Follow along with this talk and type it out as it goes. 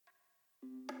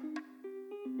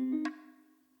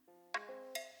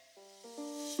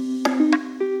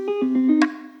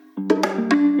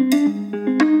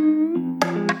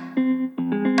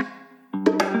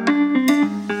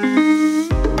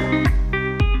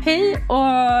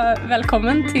och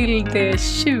välkommen till det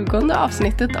 20:e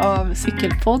avsnittet av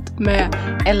Cykelpodd med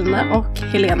Elna och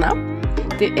Helena.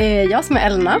 Det är jag som är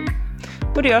Elna.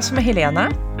 Och det är jag som är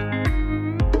Helena.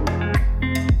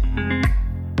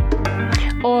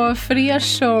 Och för er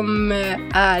som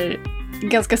är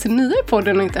ganska så nya i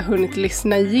podden och inte har hunnit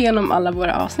lyssna igenom alla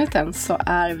våra avsnitt än, så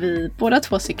är vi båda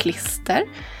två cyklister.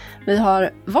 Vi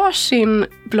har varsin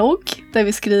blogg där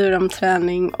vi skriver om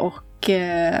träning och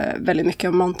väldigt mycket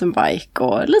om mountainbike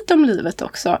och lite om livet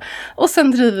också. Och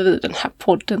sen driver vi den här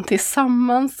podden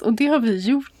tillsammans och det har vi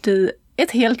gjort i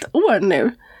ett helt år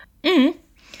nu. Mm.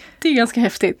 Det är ganska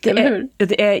häftigt, eller hur?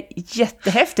 Det är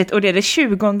jättehäftigt och det är det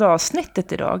 20:e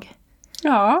avsnittet idag.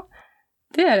 Ja,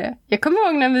 det är det. Jag kommer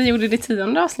ihåg när vi gjorde det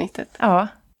 10:e avsnittet. Ja.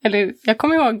 Eller jag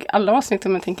kommer ihåg alla avsnitt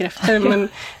om jag tänker efter,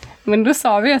 men då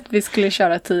sa vi att vi skulle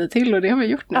köra 10 till och det har vi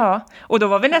gjort nu. Ja, och då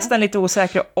var vi nästan lite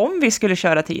osäkra om vi skulle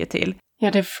köra 10 till.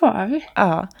 Ja, det var vi.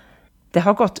 Ja, det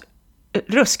har gått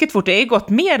ruskigt fort. Det är gått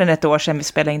mer än ett år sedan vi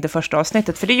spelade in det första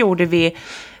avsnittet. För det gjorde vi,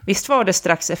 visst var det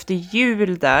strax efter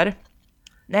jul där?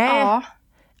 Nej, ja.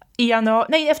 I januari,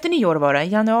 nej, efter nyår var det.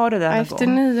 Januari där. Ja, efter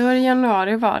nyår i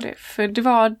januari var det. För det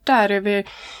var där över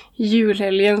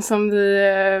julhelgen som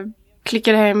vi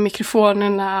klickade hem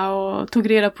mikrofonerna och tog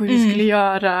reda på hur vi skulle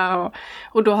göra.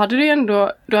 Och då hade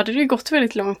det gått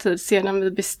väldigt lång tid sedan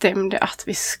vi bestämde att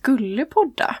vi skulle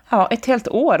podda. Ja, ett helt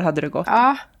år hade det gått.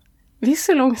 Ja, vi är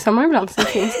så långsamma ibland så det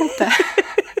finns inte.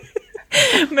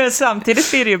 Men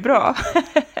samtidigt blir det ju bra.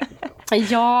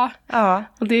 Ja.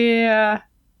 Och det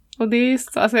är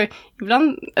så, alltså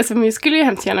ibland, alltså vi skulle ju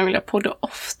hemskt gärna vilja podda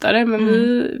oftare, men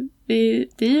det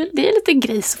är lite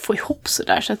grejs att få ihop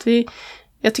sådär, så att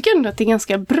jag tycker ändå att det är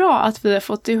ganska bra att vi har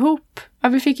fått ihop,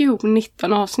 vi fick ihop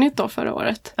 19 avsnitt då förra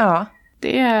året. Ja.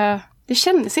 Det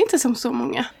kändes inte som så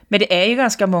många. Men det är ju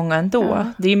ganska många ändå. Ja.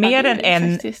 Det är ju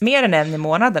mer än en i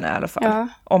månaden i alla fall. Ja.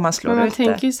 Om man slår ut det. Man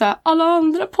tänker ju så här, alla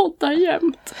andra poddar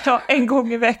jämt. Ja, en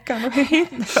gång i veckan och hur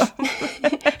hinner de?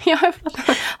 Ja,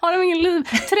 har de ingen liv?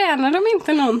 Tränar de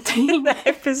inte någonting?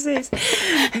 Nej, precis.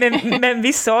 Men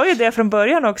vi sa ju det från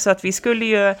början också att vi skulle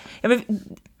ju...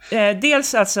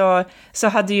 dels alltså så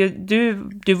hade ju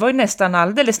du var ju nästan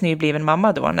alldeles nybliven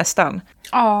mamma då, nästan.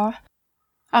 Ja.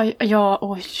 Ja,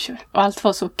 oj. Och allt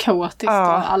var så kaotiskt.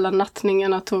 Ja. Och alla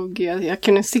nattningarna jag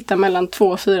kunde sitta mellan 2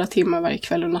 och 4 timmar varje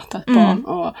kväll och natta ett barn.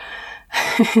 Och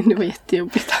det var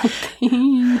jättejobbigt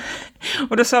allting.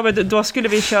 Och då sa vi, då skulle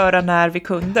vi köra när vi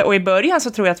kunde. Och i början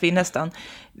så tror jag att vi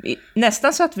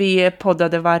nästan så att vi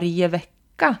poddade varje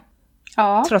vecka.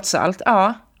 Ja. Trots allt,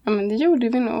 ja. Ja, men det gjorde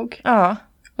vi nog. Ja.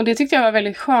 Och det tyckte jag var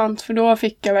väldigt skönt, för då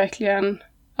fick jag verkligen...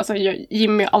 Alltså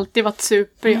Jimmy har alltid varit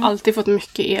super, jag har alltid fått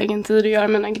mycket egen tid att göra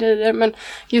mina grejer. Men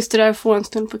just det där att få en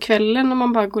stund på kvällen när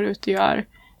man bara går ut och gör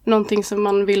någonting som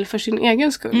man vill för sin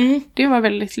egen skull. Det var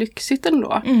väldigt lyxigt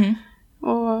ändå.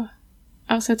 Och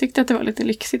alltså jag tyckte att det var lite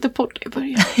lyxigt att podda i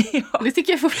början. Ja. Det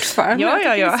tycker jag fortfarande.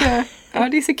 Ja.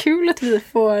 Det är så kul att vi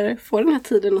får den här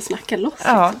tiden att snacka loss.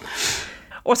 Ja. Liksom.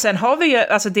 Och sen har vi ju,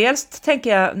 alltså dels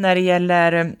tänker jag när det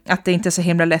gäller att det inte är så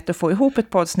himla lätt att få ihop ett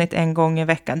poddsnitt en gång i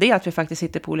veckan, det är att vi faktiskt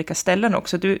sitter på olika ställen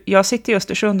också. Jag sitter i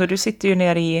Östersund och du sitter ju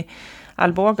nere i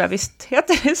Alboga, visst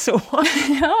heter det så?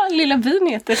 Ja, lilla byn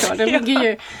heter så. Den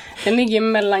ligger ju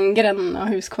mellan Gränna och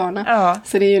Huskvarna. Ja.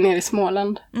 Så det är ju nere i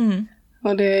Småland.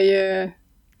 Och det är ju...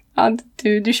 Ja,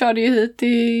 du körde ju hit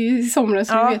i somras,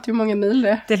 så du vet hur många mil det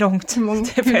är. Det är långt.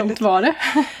 Hur långt var det?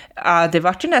 Ja, det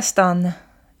var ju nästan...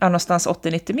 Ja, någonstans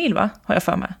 80-90 mil, va? Har jag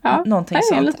för mig. Ja, någonting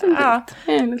det är en sånt.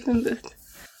 liten bit.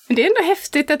 Men det är ändå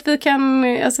häftigt att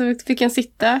vi kan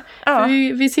sitta. Ja.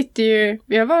 Vi sitter ju,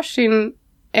 vi har varsin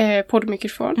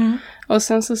poddmikrofon. Och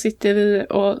sen så sitter vi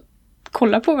och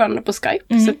kollar på varandra på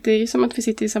Skype. Så att det är som att vi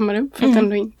sitter i samma rum, för att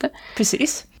ändå inte.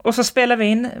 Precis. Och så spelar vi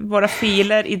in våra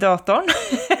filer i datorn.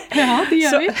 Ja, det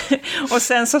gör vi. Och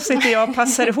sen så sitter jag och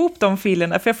passar ihop de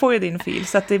filerna, för jag får ju din fil.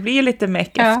 Så att det blir lite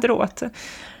meck efteråt.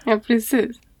 Ja,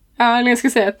 precis. Ja, jag ska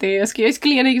säga att jag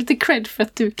skulle ge dig lite cred för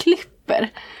att du klipper.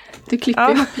 Du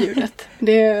klipper ihop ljudet.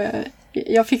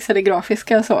 Jag fixar det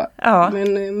grafiska så. Ja.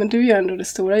 Men du gör ändå det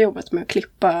stora jobbet med att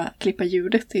klippa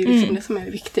ljudet. Det är liksom det som är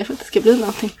det viktiga för att det ska bli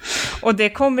någonting. Och det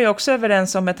kommer vi också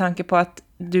överens om med tanke på att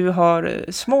du har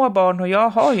små barn och jag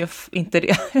har ju inte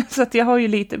det. Så att jag har ju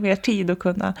lite mer tid att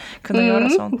kunna göra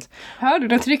sånt. Hörde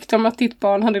du något rykte om att ditt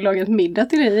barn hade lagat middag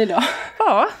till dig idag?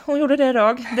 Ja, hon gjorde det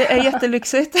idag. Det är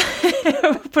jättelyxigt.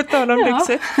 På tal om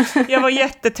lyxigt. Jag var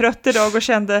jättetrött idag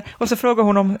och så frågade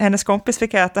hon om hennes kompis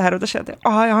fick äta här och då kände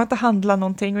jag, jag har inte handlat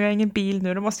någonting och jag har ingen bil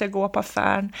nu, då måste jag gå på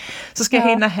affären. Så ska jag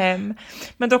hinna hem.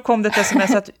 Men då kom det ett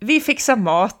sms att vi fixar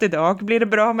mat idag. Blir det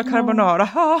bra med carbonara?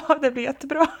 Ja, det blir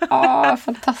jättebra. Ja,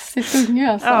 fantastiskt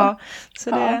unge alltså. Ja, så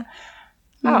det...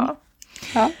 Ja.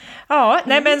 Ja. Ja,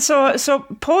 nej men så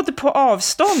podd på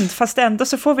avstånd, fast ändå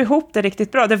så får vi ihop det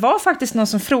riktigt bra. Det var faktiskt någon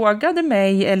som frågade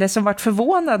mig, eller som var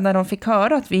förvånad när de fick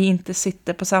höra att vi inte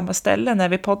sitter på samma ställe när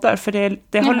vi poddar, för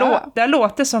det har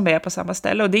låtit som vi är på samma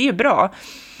ställe, och det är ju bra.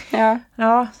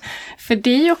 Ja. För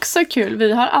det är ju också kul,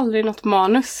 vi har aldrig något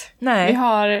manus. Nej.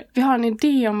 Vi har en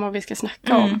idé om vad vi ska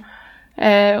snacka om.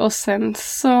 Och sen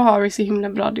så har vi så himla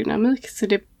bra dynamik, så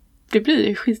det blir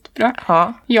ju skitbra.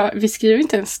 Ja, vi skriver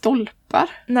inte ens stolpar.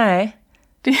 Nej.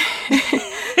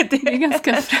 Det är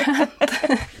ganska fränt.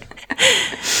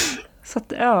 Så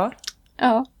att, ja.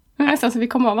 Ja, men nästan så vi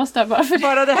kommer av oss där bara för det.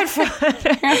 Bara därför.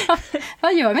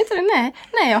 Vad gör vi inte det?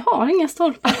 Nej, jag har inga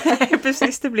stolpar. Nej,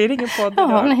 precis, det blir ingen podd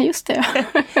idag. Ja, nej, just det.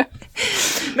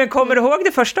 Men kommer du ihåg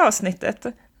det första avsnittet?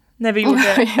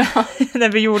 När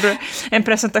vi gjorde en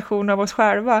presentation av oss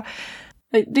själva.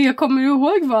 Det jag kommer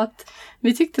ihåg var att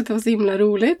vi tyckte att det var så himla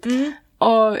roligt.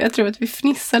 Och jag tror att vi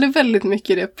fnissade väldigt mycket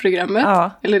i det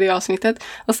programmet. Eller det avsnittet.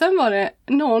 Och sen var det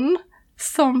någon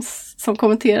som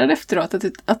kommenterade efteråt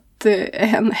att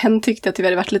hen tyckte att vi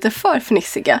hade varit lite för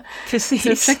fnissiga. Precis. Så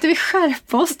då försökte vi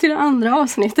skärpa oss till det andra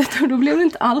avsnittet, och då blev det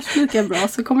inte alls lika bra.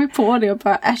 Så kom vi på det och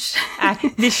bara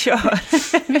vi kör.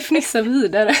 Vi fnissar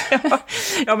vidare.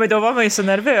 Ja, men då var man ju så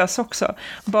nervös också.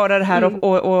 Bara det här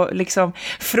och liksom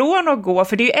från att gå,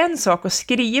 för det är ju en sak att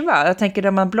skriva. Jag tänker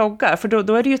när man bloggar, för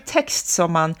då är det ju text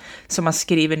som man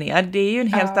skriver ner. Det är ju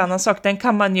en helt annan sak. Den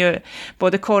kan man ju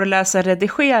både korrläsa och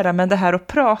redigera, men det här att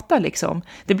prata liksom,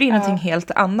 det blir någonting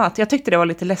helt annat. Jag tyckte det var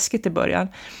lite läskigt i början.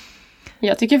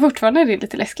 Jag tycker fortfarande det är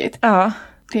lite läskigt. Ja.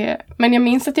 Men jag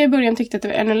minns att jag i början tyckte att det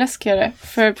var ännu läskigare.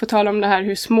 För på tal om det här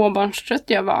hur småbarnstrött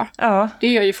jag var. Ja. Det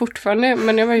gör jag ju fortfarande.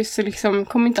 Men jag var ju så liksom,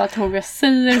 kommer inte alltid ihåg vad jag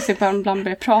säger. Så ibland börjar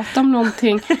jag prata om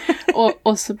någonting.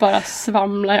 och så bara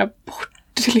svamlar jag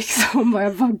bort. Liksom,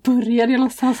 jag bara började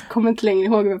någonstans och kommer inte längre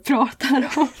ihåg vad jag pratar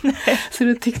om. Nej. Så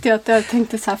då tyckte jag att jag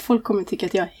tänkte så här, folk kommer tycka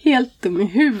att jag är helt dum i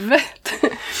huvudet.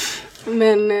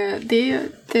 Men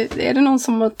är det någon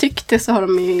som har tyckt det, så har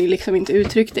de ju liksom inte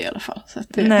uttryckt det i alla fall. Så att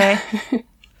Nej,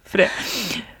 för det.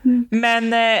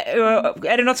 Men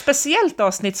är det något speciellt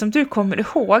avsnitt som du kommer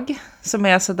ihåg som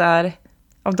är så där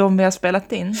av de vi har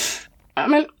spelat in? Ja,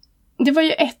 men det var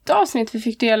ju ett avsnitt vi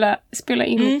fick spela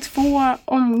in i 2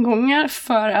 omgångar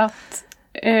för att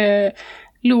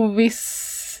Lovis,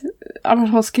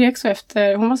 hon skrek så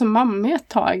efter, hon var så mammig ett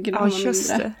tag. Ja,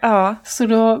 just det. Ja. Så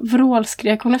då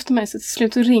vrålskrek hon efter mig, så till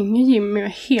slut ringer Jimmy och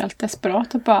är helt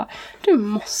desperat och bara, du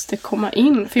måste komma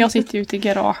in. För jag sitter ute i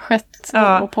garaget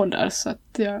och poddar, så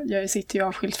att jag sitter ju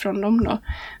avskilt från dem då.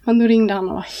 Men då ringde han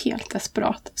och var helt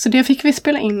desperat. Så det fick vi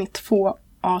spela in i 2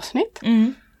 avsnitt.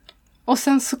 Och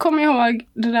sen så kommer jag ihåg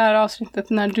det där avsnittet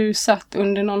när du satt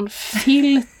under någon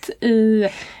filt i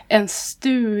en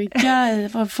stuga i,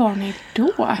 vad var ni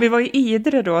då? Vi var i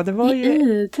Idre då. Det var ju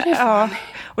Idre. Ja.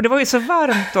 Och det var ju så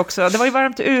varmt också. Det var ju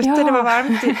varmt ute, det var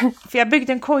varmt för jag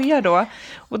byggde en koja då.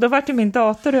 Och då var ju min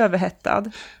dator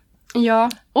överhettad. Ja,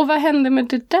 och vad hände med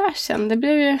det där sen? Det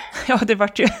blev ju... Ja, det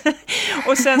var ju...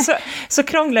 Och sen så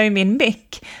krånglade ju min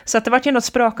mick. Så att det var ju något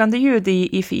sprakande ljud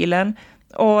i filen.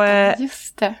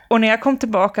 Just det. Och när jag kom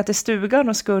tillbaka till stugan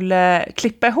och skulle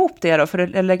klippa ihop det då, för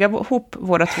att lägga ihop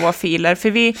våra 2 filer, för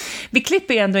vi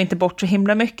klipper ju ändå inte bort så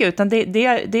himla mycket, utan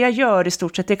det jag gör i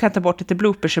stort sett, det kan ta bort lite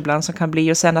bloopers ibland som kan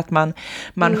bli, och sen att man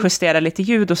justerar lite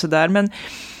ljud och sådär,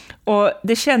 och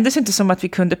det kändes inte som att vi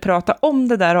kunde prata om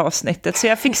det där avsnittet, så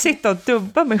jag fick sitta och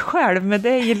dubba mig själv med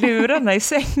det i lurarna i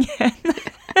sängen.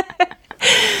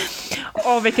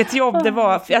 Och vilket jobb det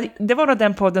var. Det var nog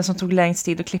den podden som tog längst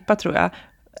tid att klippa, tror jag.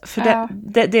 För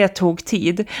det tog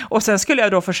tid. Och sen skulle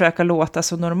jag då försöka låta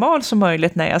så normal som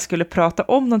möjligt när jag skulle prata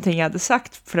om någonting jag hade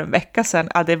sagt för en vecka sedan.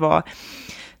 Ja, det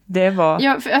var...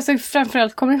 Ja, alltså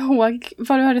framförallt kommer ihåg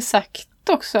vad du hade sagt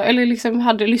också. Eller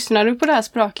liksom, lyssnade du på det här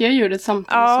sprakiga ljudet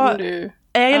samtidigt som du...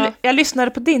 Jag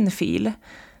lyssnade på din fil.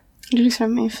 Du lyssnade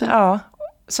på min fil? Ja.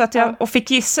 Så att jag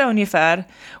fick gissa ungefär.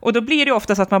 Och då blir det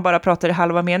ofta så att man bara pratar i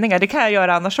halva meningar. Det kan jag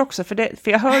göra annars också. För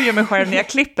jag hör ju mig själv när jag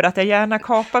klipper att jag gärna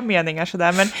kapar meningar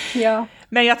sådär.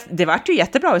 Men det vart ju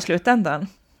jättebra i slutändan.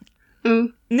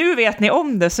 Nu vet ni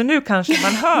om det, så nu kanske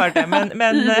man hör det.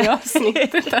 Men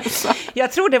avsnittet alltså.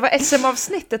 Jag tror det var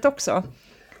SM-avsnittet också.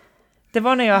 Det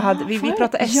var när jag hade, vi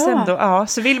pratade SM då. Ja,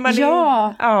 så vill man det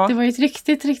var ju ett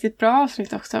riktigt, riktigt bra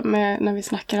avsnitt också när vi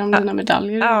snackade om dina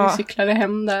medaljer och vi cyklade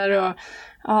hem där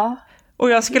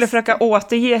och jag skulle försöka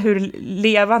återge hur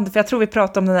levande, för jag tror vi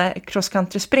pratade om den här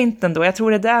cross-country-sprinten då. Jag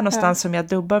tror det är där någonstans som jag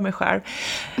dubbar mig själv.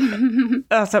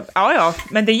 Alltså,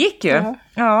 men det gick ju.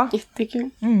 Ja. Jättekul.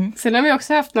 Sen har vi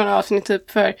också haft några avsnitt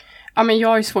typ för... men jag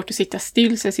har ju svårt att sitta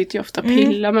still, så jag sitter ju ofta och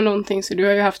pillar med någonting. Så du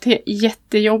har ju haft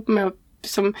jättejobb med att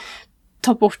som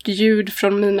tar bort ljud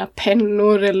från mina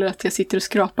pennor eller att jag sitter och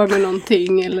skrapar med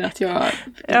någonting eller att jag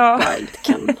bara inte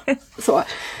kan så.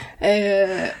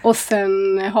 Och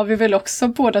sen har vi väl också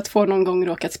båda två någon gång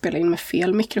råkat spela in med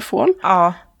fel mikrofon.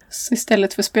 Ja. Så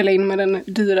istället för att spela in med den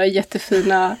dyra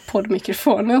jättefina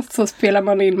poddmikrofonen så spelar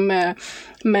man in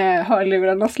med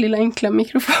hörlurarnas lilla enkla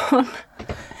mikrofon.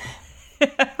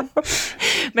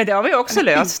 Men det har vi också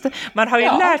löst. Man har ju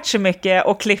lärt sig mycket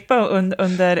att klippa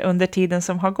under tiden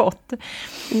som har gått.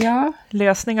 Ja.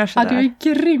 Lösningar sådär. Ja, du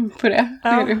är grym på det.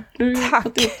 Ja. Du har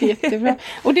fått det jättebra.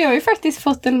 Och det har ju faktiskt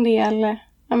fått en del,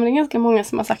 ja men det är ganska många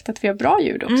som har sagt att vi har bra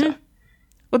ljud också. Mm.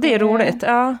 Och det är roligt,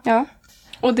 ja.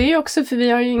 Och det är också för vi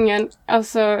har ju ingen,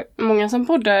 alltså många som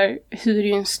poddar hyr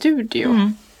ju en studio.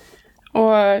 Mm.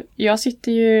 Och jag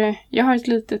har ett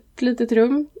litet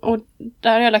rum och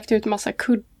där har jag lagt ut massa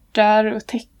kuddar och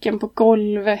tecken på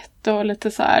golvet och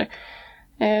lite så här.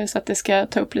 Så att det ska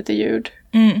ta upp lite ljud.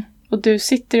 Mm. Och du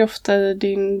sitter ju ofta i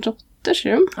din dotters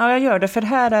rum. Ja, jag gör det, för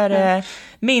här är det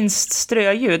minst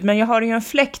ströljud. Men jag har ju en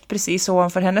fläkt precis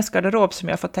ovanför hennes garderob som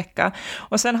jag får täcka.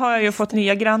 Och sen har jag ju fått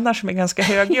nya grannar som är ganska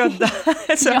högljudda.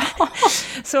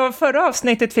 Så förra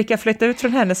avsnittet fick jag flytta ut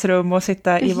från hennes rum och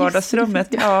sitta i vardagsrummet.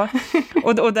 Ja.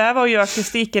 Och där var ju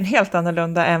akustiken helt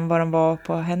annorlunda än vad den var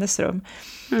på hennes rum.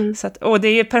 Mm. Så att, och det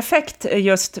är ju perfekt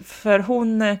just för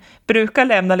hon brukar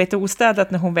lämna lite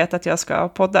ostädat när hon vet att jag ska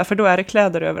podda, för då är det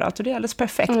kläder överallt och det är alldeles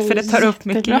perfekt för det tar upp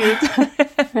mycket ljud.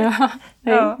 Ja, det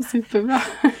är superbra.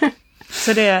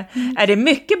 Så det är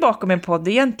mycket bakom en podd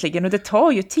egentligen och det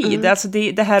tar ju tid. Alltså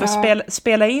det här att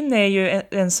spela in är ju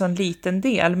en sån liten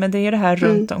del, men det är ju det här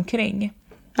runt omkring.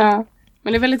 Ja,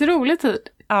 men det är väldigt rolig tid.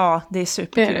 Ja, det är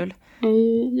superkul.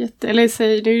 Eller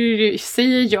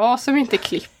säger jag som inte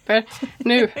klipper.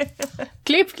 Nu,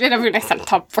 klipp, det där vill nästan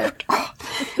ta bort.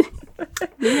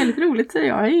 Det är väldigt roligt, säger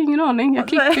jag. Jag har ingen aning, jag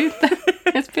klipper inte.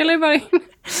 Jag spelar ju bara in.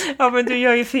 Ja, men du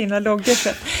gör ju fina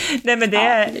loggor. Nej, men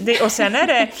det, och sen är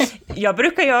det, jag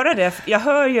brukar göra det, jag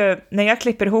hör ju, när jag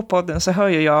klipper ihop podden så hör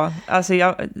ju jag,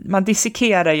 alltså man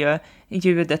dissekerar ju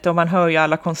ljudet och man hör ju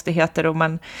alla konstigheter och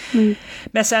men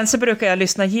sen så brukar jag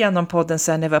lyssna igenom podden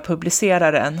sen när jag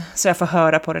publicerar den så jag får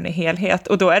höra på den i helhet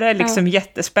och då är det liksom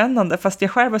jättespännande, fast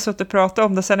jag själv har suttit och pratat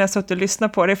om det, sen har jag suttit och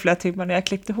lyssnat på det i flera timmar när jag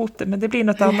klippt ihop det, men det blir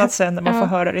något annat sen när man får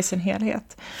höra det i sin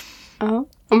helhet. Ja,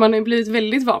 och man har blivit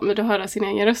väldigt van vid att höra sin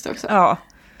egen röst också. Ja.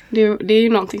 Det är ju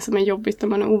någonting som är jobbigt om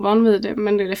man är ovan vid det,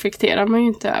 men det reflekterar man ju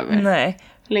inte över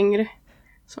längre.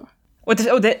 Så. Och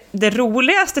det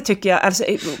roligaste tycker jag, alltså,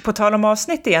 på tal om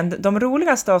avsnitt igen, de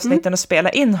roligaste avsnitten att spela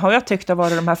in har jag tyckt har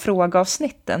varit de här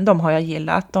frågeavsnitten. De har jag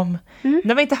gillat. De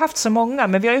har inte haft så många,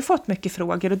 men vi har ju fått mycket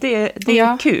frågor och det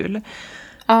är kul.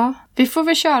 Ja, vi får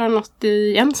väl köra något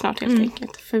igen snart helt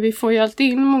enkelt. För vi får ju alltid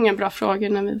in många bra frågor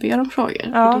när vi ber om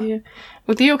frågor. Ja.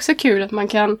 Och det är också kul att man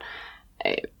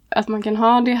kan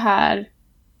ha det här,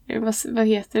 vad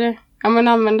heter det? Ja, men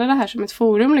använda det här som ett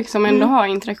forum liksom, ändå ha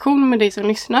interaktion med dig som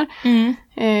lyssnar.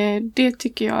 Det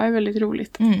tycker jag är väldigt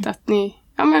roligt.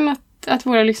 Att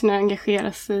våra lyssnare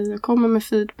engagerar sig och kommer med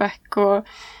feedback. Och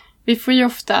vi får ju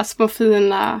ofta små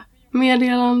fina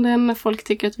meddelanden när folk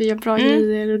tycker att vi gör bra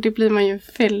grejer och det blir man ju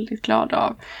väldigt glad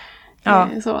av. Ja.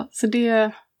 Så det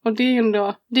är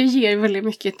ändå, det ger väldigt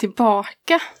mycket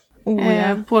tillbaka.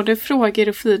 Både frågor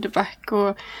och feedback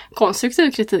och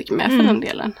konstruktiv kritik med för den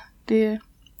delen.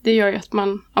 Det gör ju att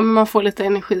man får lite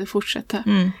energi att fortsätta.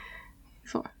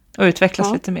 Så. Och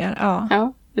utvecklas lite mer.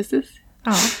 Ja, precis.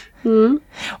 Ja.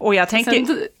 Och jag tänker...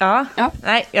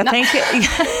 tänker...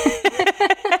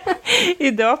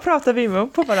 Idag pratar vi mun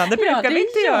på varandra. Det brukar vi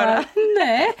inte göra.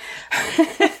 Nej.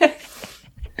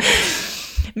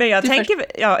 Men jag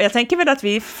tänker väl att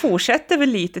vi fortsätter väl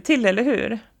lite till, eller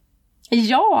hur?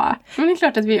 Ja, men det är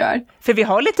klart att vi gör. För vi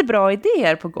har lite bra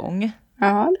idéer på gång.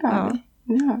 Ja, det har vi.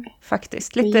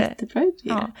 Faktiskt. Lite, jättebra idé.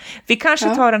 Ja. Vi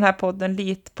kanske tar den här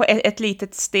podden på ett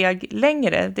litet steg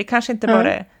längre. Det kanske inte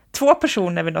bara är 2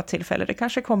 personer vid något tillfälle. Det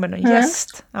kanske kommer någon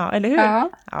gäst. Ja, eller hur?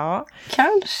 Ja.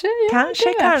 Kanske.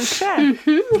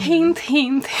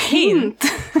 Hint.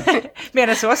 Mer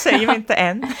än så säger vi inte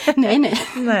än.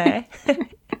 Nej.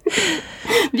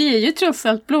 Vi är ju trots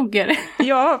allt bloggare.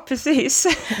 Ja, precis.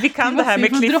 Vi kan det här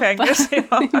med cliffhangers.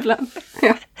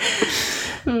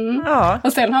 Ja.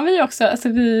 Och sen har vi också, alltså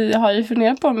vi har ju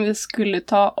funderat på om vi skulle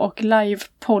ta och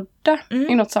livepodda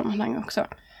i något sammanhang också.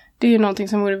 Det är ju någonting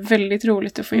som vore väldigt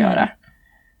roligt att få göra.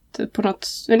 Typ på något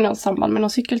samband med någon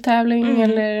cykeltävling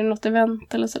eller något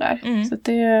event eller sådär. Så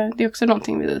det är också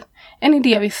någonting en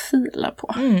idé vi filar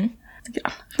på.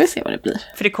 Får vi se vad det blir.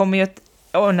 För det kommer ju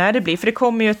Och när det blir, för det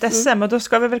kommer ju ett SM och då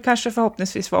ska vi väl kanske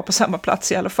förhoppningsvis vara på samma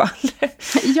plats i alla fall.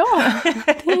 Ja,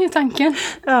 det är ju tanken.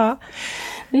 Ja.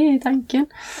 Det är ju tanken.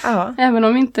 Ja. Även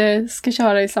om vi inte ska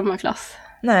köra i samma klass.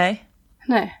 Nej.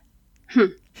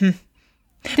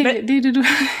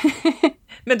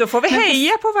 Men då får vi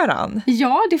heja på varann.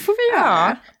 Ja, det får vi göra.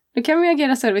 Ja. Då kan vi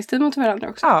agera servicetid mot varandra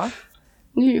också. Ja.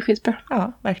 Det är ju skitbra.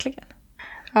 Ja, verkligen.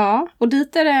 Ja, och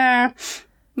dit är det...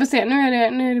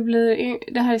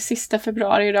 Det här är sista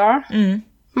februari idag.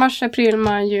 Mars, april,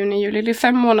 maj, juni, juli. Det är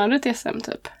 5 månader till SM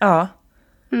typ. Ja.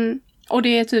 Och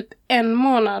det är typ 1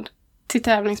 månad till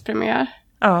tävlingspremiär.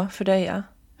 Ja, för dig ja.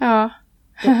 Ja.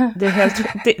 Det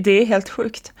är helt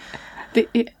sjukt. Det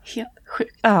är helt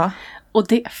sjukt. Ja. Och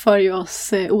det för ju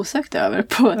oss osökt över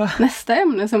på nästa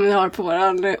ämne som vi har på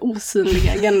vår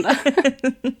osynliga agenda.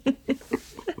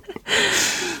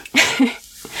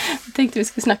 Jag tänkte vi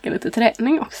skulle snacka lite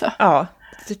träning också. Ja,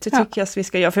 det tycker jag att vi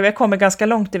ska göra. För vi har kommit ganska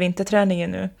långt i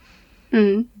vinterträningen nu.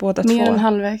 Båda Mer två. än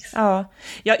halvvägs. Ja.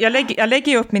 Jag lägger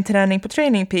ju upp min träning på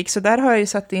Training Peak, så där har jag ju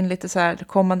satt in lite så här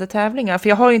kommande tävlingar. För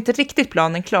jag har ju inte riktigt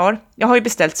planen klar. Jag har ju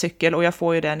beställt cykel och jag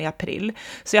får ju den i april.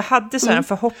 Så jag hade så här en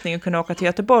förhoppning att kunna åka till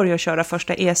Göteborg och köra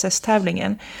första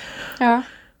ESS-tävlingen. Ja.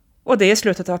 Och det är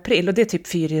slutet av april och det är typ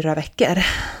 4 veckor.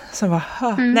 Som var,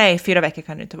 nej 4 veckor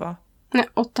kan det inte vara. Nej,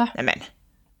 8. Nej men.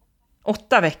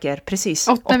 8 veckor, precis.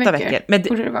 8 veckor. Men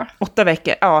borde det vara. 8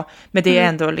 veckor, ja. Men det är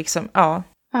ändå liksom, ja.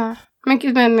 Ja.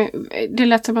 Men det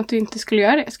lät som att du inte skulle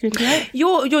göra det. Skulle du inte göra det?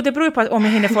 Jo, det beror ju på om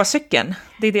jag hinner få cykeln.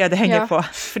 Det är det hänger på.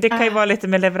 För det kan ju vara lite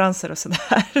med leveranser och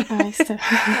sådär. Ja, just det.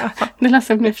 Det lät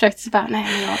som att ni försökte bara, nej,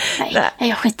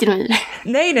 jag skiter nog i det.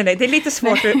 Nej, det är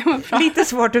lite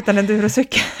svårt utan en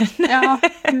durocykel. Ja,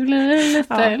 det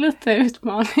blir lite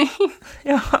utmaning.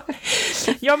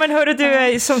 Ja, men hörru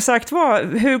du, som sagt,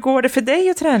 hur går det för dig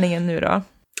och träningen nu då?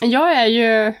 Jag är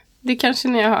ju... Det kanske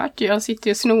ni har hört. Jag sitter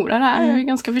ju och snorar här. Jag är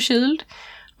ganska förkyld.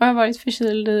 Och jag har varit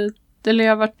förkyld jag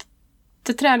har varit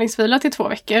till träningsvila till 2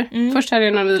 veckor. Först hade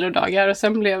jag några vilodagar och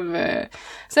sen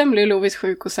blev Lovis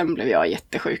sjuk och sen blev jag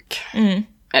jättesjuk.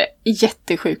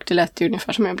 Jättesjuk, det lät ju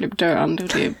ungefär som jag blev döende och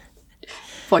det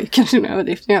var ju kanske en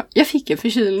överdrift. Jag fick en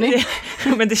förkylning.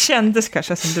 Men det kändes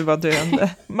kanske som du var döende.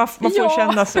 Man får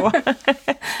känna så.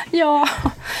 Ja,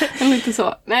 lite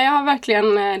så. Nej, jag har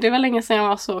verkligen, det var länge sedan jag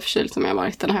var så förkyld som jag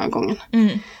varit den här gången.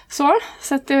 Så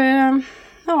att det,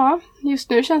 just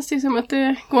nu känns det som att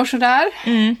det går sådär.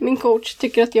 Min coach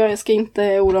tycker att jag ska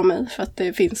inte oroa mig för att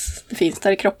det finns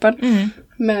där i kroppen.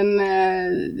 Men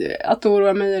att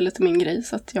oroa mig är lite min grej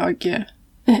så att jag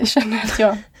känner att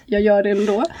jag gör det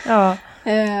ändå. Ja.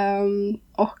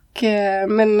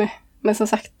 Men som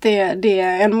sagt, det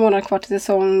är 1 månad kvar till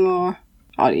säsong och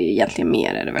det är egentligen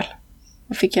mer är det väl.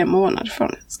 Då fick jag 1 månad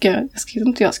från.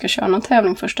 Jag ska köra någon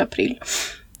tävling 1 april.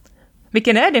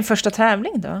 Vilken är din första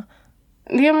tävling då?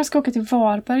 Det är om jag ska åka till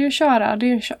Varberg och köra.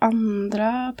 Det är 22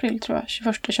 april tror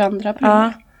jag. 21-22 april.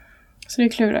 Ja. Så det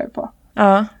klurar jag på.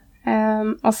 Ja.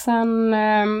 Och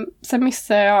sen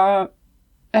missar jag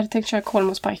hade tänkt köra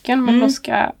Kolmåsparken, men då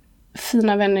ska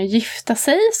fina vänner gifta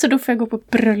sig, så då får jag gå på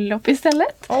bröllop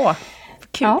istället.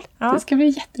 Kul. Ja, det ska bli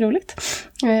jätteroligt.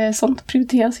 Sånt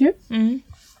prioriteras ju.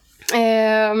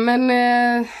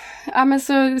 Men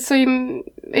så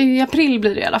i april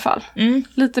blir det i alla fall.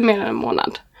 Lite mer än 1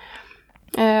 månad.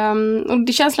 Och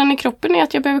det känslan i kroppen är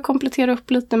att jag behöver komplettera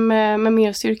upp lite med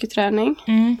mer styrketräning.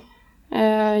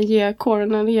 Ge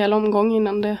kåren en rejäl omgång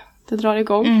innan det drar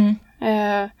igång.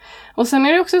 Och sen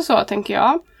är det också så, tänker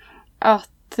jag,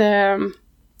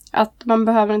 att man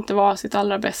behöver inte vara sitt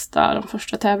allra bästa de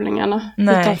första tävlingarna.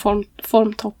 Nej. Utan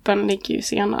formtoppen ligger ju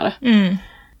senare.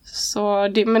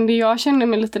 Men det jag känner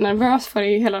mig lite nervös för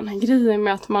är hela den här grejen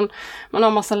med att man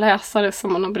har massa läsare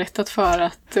som man har berättat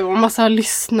för och massa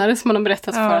lyssnare som man har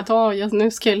berättat för att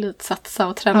nu ska jag lite satsa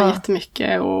och träna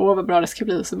jättemycket och vad bra det ska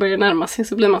bli. Så börjar det närma sig,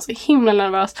 så blir man så himla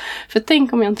nervös. För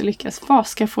tänk om jag inte lyckas, vad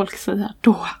ska folk säga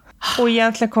då? Och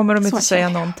egentligen kommer de inte säga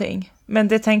någonting. Men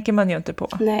det tänker man ju inte på.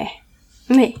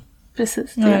 Nej,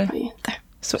 precis. Det gör man ju inte.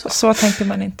 Så tänker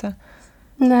man inte.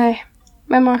 Nej,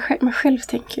 men man själv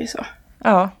tänker ju så.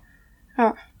 Ja.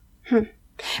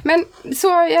 Men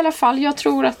så i alla fall, jag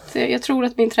tror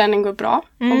att min träning går bra.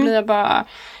 Och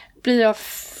blir jag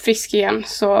frisk igen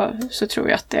så tror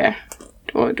jag att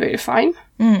då är det fine.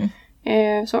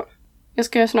 Så. Jag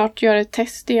ska snart göra ett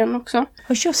test igen också.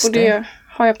 Och det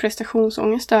har jag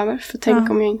prestationsångest över. För tänk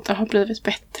om jag inte har blivit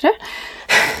bättre.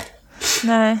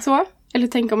 Nej. Så. Eller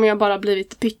tänk om jag bara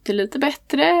blivit pyttelite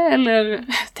bättre. Eller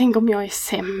tänk om jag är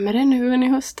sämre nu än i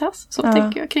höstas. Så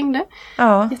tänker jag kring det.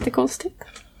 Jättekonstigt.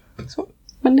 Så.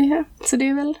 Men det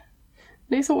är väl...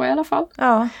 Det är så i alla fall.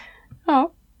 Ja.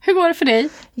 Hur går det för dig?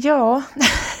 Ja,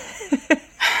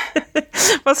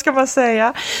 vad ska man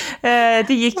säga?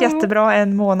 Det gick jättebra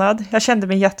en månad. Jag kände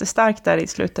mig jättestark där i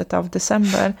slutet av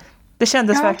december. Det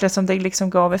kändes verkligen som det liksom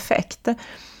gav effekt.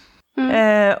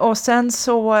 Och sen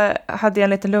så hade jag en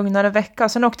lite lugnare vecka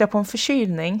och sen åkte jag på en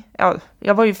förkylning. Ja,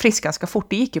 jag var ju frisk ganska fort,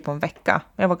 det gick ju på en vecka.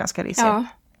 Jag var ganska risig. Ja.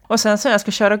 Och sen så när jag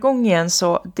ska köra igång igen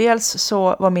så dels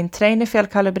så var min trainer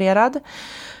felkalibrerad.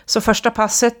 Så första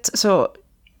passet så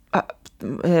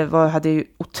hade ju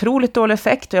otroligt dålig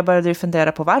effekt och jag började ju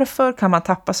fundera på varför. Kan man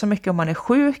tappa så mycket om man är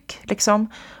sjuk? Liksom?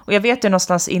 Och jag vet ju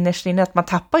någonstans innerst inne att man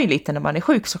tappar ju lite när man är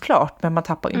sjuk såklart, men man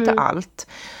tappar ju inte allt.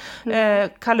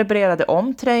 Kalibrerade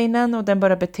om trainen och den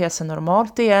började bete sig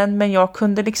normalt igen, men jag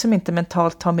kunde liksom inte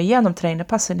mentalt ta mig igenom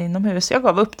trainerpassen inomhus. Jag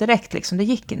gav upp direkt, liksom, det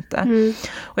gick inte.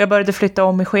 Och jag började flytta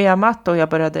om i schemat och jag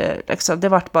började, liksom, det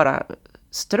vart bara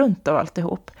strunt av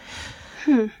alltihop.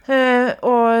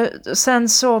 Och sen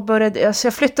så började alltså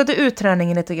jag flyttade ut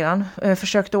träningen lite grann,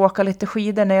 försökte åka lite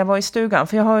skidor när jag var i stugan,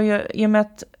 för jag har ju, i och med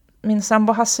att min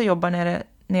sambo Hasse jobbar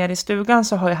nere i stugan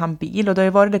så har ju han bil och det har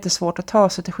ju varit lite svårt att ta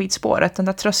sig till skidspåret, den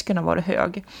där tröskeln har varit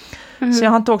hög. Så jag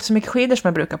har inte åkt så mycket skidor som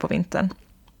jag brukar på vintern.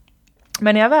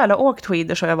 Men när jag väl har åkt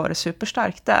skidor så har jag varit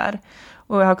superstark där.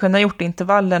 Och jag har kunnat gjort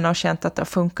intervallerna och känt att det har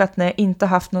funkat när jag inte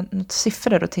haft något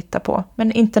siffror att titta på.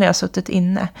 Men inte när jag har suttit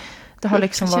inne. Det har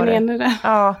liksom varit... Det.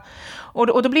 Ja.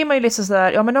 Och då blir man ju lite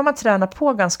sådär, ja men om man tränar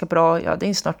på ganska bra, ja det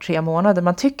är snart 3 månader,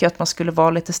 man tycker att man skulle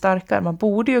vara lite starkare. Man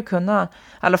borde ju kunna i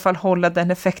alla fall hålla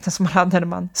den effekten som man hade när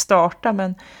man startade.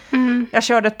 Men jag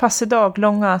körde ett pass idag,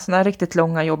 såna riktigt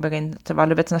långa jobbiga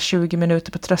intervaller, vet, 20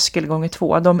 minuter på tröskel gånger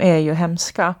 2, de är ju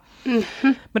hemska.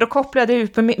 Men då kopplade jag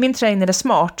ut på min trainer är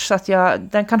smart så att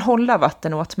den kan hålla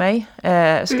vatten åt mig.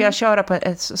 Ska jag köra på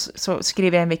så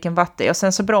skriver jag in vilken watt det är och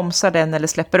sen så bromsar den eller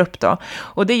släpper upp då.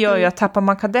 Och det gör ju att tappar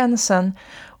man kadensen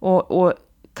och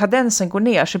kadensen går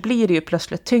ner så blir det ju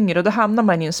plötsligt tyngre och då hamnar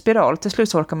man i en spiral. Till slut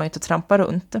så orkar man ju inte trampa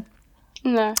runt.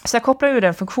 Nej. Så jag kopplar ur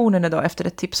den funktionen idag efter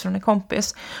ett tips från en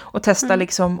kompis och testar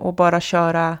liksom att bara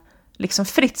köra liksom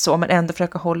fritt så, men ändå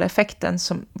försöka hålla effekten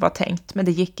som var tänkt. Men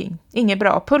det gick inget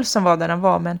bra. Pulsen var där den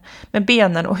var, men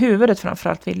benen och huvudet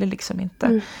framförallt ville liksom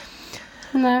inte.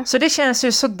 Nej. Så det känns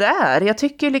ju sådär. Jag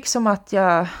tycker liksom att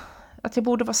jag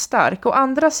borde vara stark. Å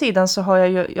andra sidan så har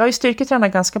jag har ju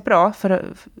styrketränat ganska bra, för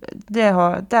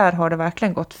där har det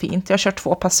verkligen gått fint. Jag har kört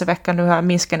 2 pass i veckan, nu har jag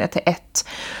minskat ner till 1.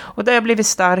 Och där har jag blivit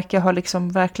stark, jag har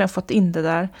liksom verkligen fått in det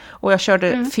där. Och jag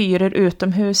körde 4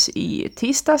 utomhus i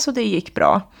tisdag så det gick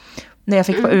bra. När jag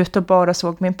fick vara ute och bara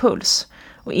såg min puls.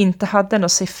 Och inte hade några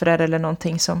siffror eller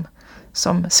någonting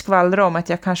som skvallrar om att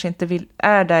jag kanske inte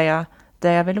är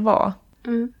där jag vill vara.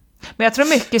 Men jag tror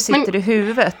mycket sitter i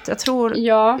huvudet.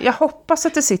 Jag hoppas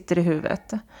att det sitter i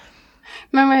huvudet.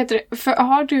 Men vad heter det?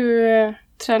 Har du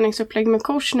träningsupplägg med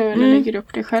coach nu eller lägger du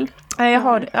upp det själv? Nej, jag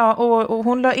har ja, och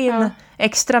hon la in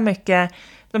extra mycket.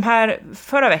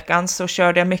 Förra veckan så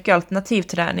körde jag mycket alternativ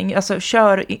träning. Alltså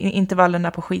kör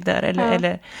intervallerna på skidor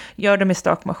eller gör dem i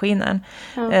stakmaskinen.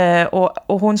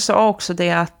 Och hon sa också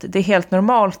det att det är helt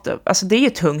normalt. Alltså det är ju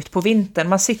tungt på vintern.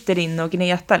 Man sitter inne och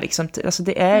gnetar liksom. Alltså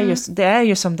det är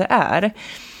ju som det är.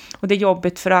 Och det är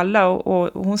jobbigt för alla.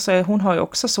 Och hon sa hon har ju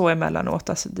också så emellanåt.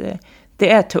 Alltså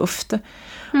det är tufft.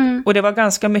 Och det var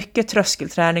ganska mycket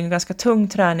tröskelträning. Ganska tung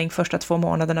träning första 2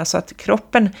 månaderna. Så att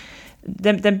kroppen...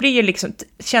 Den blir ju liksom,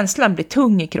 känslan blir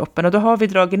tung i kroppen och då har vi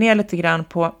dragit ner lite grann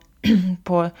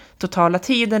på totala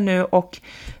tiden nu och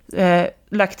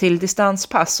lagt till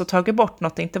distanspass och tagit bort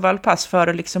något intervallpass för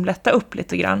att liksom lätta upp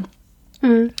lite grann.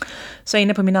 Så jag är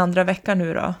inne på min andra vecka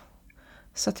nu då.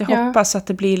 Så att jag hoppas att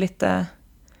det blir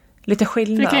lite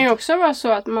skillnad. För det kan ju också vara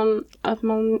så att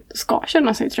man ska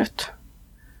känna sig trött.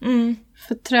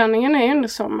 För träningen är ju ändå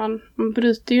så, man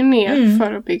bryter ju ner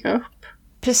för att bygga upp.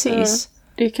 Precis. Så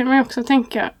det kan man ju också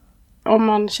tänka om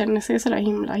man känner sig sådär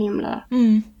himla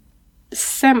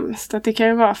sämst. Att det kan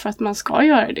ju vara för att man ska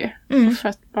göra det. Och för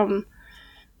att man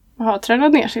har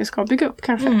tränat ner sig och ska bygga upp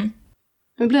kanske.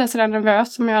 Nu blir jag sådär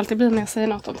nervös som jag alltid blir när jag säger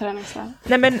något om träningslära.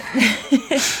 Nej men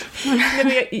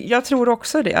jag tror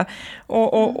också det.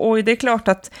 Och det är klart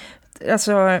att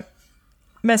alltså,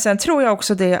 men sen tror jag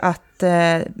också det att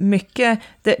mycket,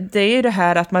 det är ju det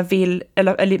här att man vill,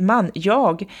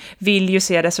 jag vill ju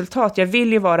se resultat. Jag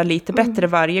vill ju vara lite bättre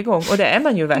varje gång. Och det är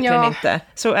man ju verkligen inte.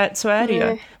 Så är det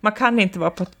ju. Man kan inte vara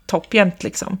på topp jämt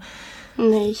liksom.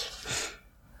 Nej.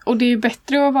 Och det är ju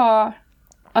bättre att vara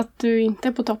att du inte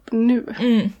är på topp nu.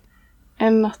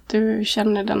 Än att du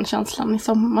känner den känslan i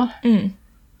sommar.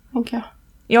 Tänker jag.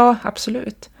 Ja,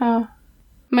 absolut. Ja.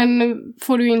 Men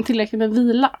får du in tillräckligt med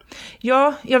vila?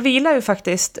 Ja, jag vilar ju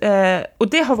faktiskt. Och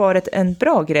det har varit en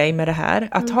bra grej med det här.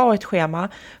 Att ha ett schema.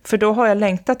 För då har jag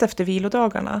längtat efter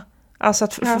vilodagarna. Alltså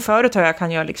att förut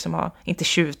kan jag liksom ha, inte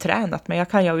tjuvtränat, men jag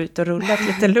kan ju ut och rulla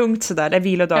lite lugnt sådär. Det är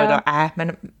vilodag idag.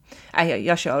 Men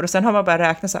jag kör. Och sen har man bara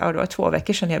räknat så här, det var 2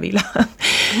 veckor sedan jag vilade.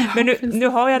 Men nu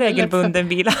har jag regelbunden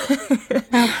vila.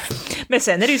 Men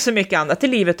sen är det ju så mycket annat i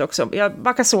livet också.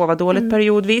 Man kan sova dåligt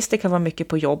periodvis, det kan vara mycket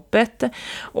på jobbet.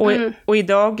 Och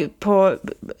idag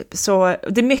så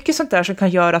det är mycket sånt där som kan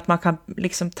göra att man kan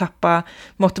liksom tappa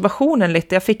motivationen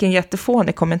lite. Jag fick en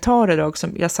jättefånig kommentar idag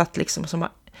som jag satt liksom som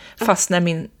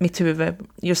fastnar mitt huvud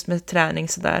just med träning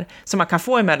sådär. Som man kan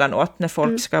få emellanåt när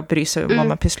folk ska bry sig om vad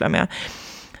man pysslar med.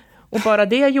 Och bara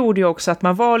det gjorde ju också att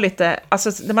man var lite,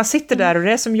 alltså när man sitter där och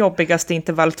det är som jobbigast i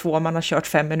intervall 2, man har kört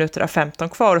 5 minuter av 15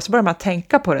 kvar och så börjar man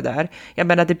tänka på det där. Jag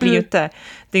menar det blir ju inte,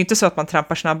 det är inte så att man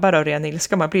trampar snabbare av ren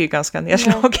ilska, man blir ju ganska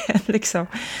nedslagen liksom.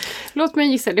 Låt mig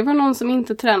gissa, det var någon som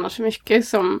inte tränar så mycket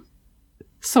som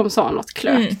sa något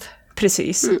klökt.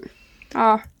 Precis.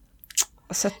 Ja.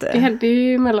 Så att, det händer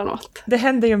ju emellanåt. Det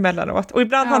händer ju emellanåt. Och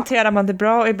ibland hanterar man det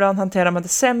bra och ibland hanterar man det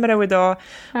sämre. Och idag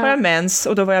har jag mens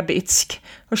och då var jag bitsk.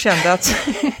 Och kände att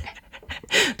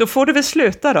då får du väl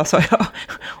sluta då, sa jag.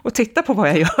 Och titta på vad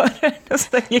jag gör. Och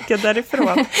så gick jag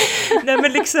därifrån. Nej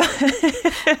men liksom...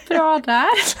 Bra där.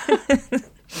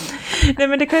 Nej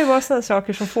men det kan ju vara sådana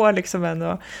saker som får liksom en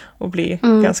att bli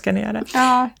ganska nere.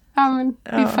 Ja, men det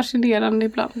är fascinerande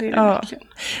ibland. Det är det verkligen.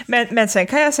 Men sen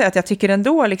kan jag säga att jag tycker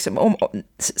ändå, liksom,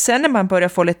 sen när man börjar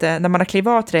få lite, när man har klivit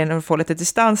av träningen och får lite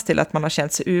distans till att man har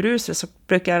känt sig urusel, så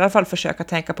brukar jag i alla fall försöka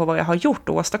tänka på vad jag har gjort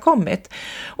och åstadkommit.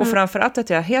 Och framförallt att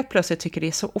jag helt plötsligt tycker det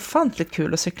är så ofantligt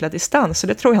kul att cykla distans. Och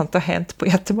det tror jag inte har hänt på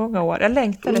jättemånga år. Jag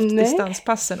längtar efter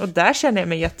distanspassen och där känner jag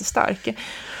mig jättestark.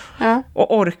 Ja.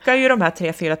 Och orkar ju de här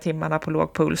 3-4 timmarna på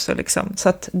låg puls. Och liksom. Så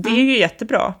att det är ju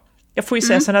jättebra. Jag får ju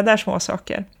säga sådana där små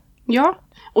saker. Ja,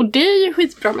 och det är ju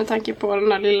skitbra med tanke på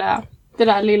det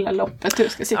där lilla loppet du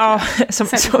ska cykla.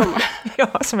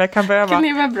 Ja, som jag kan behöva. Kan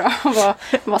det vara bra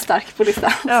att vara stark på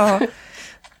distans. Ja.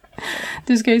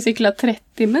 Du ska ju cykla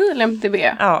 30 mil MTB.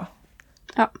 Ja.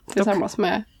 Ja, tillsammans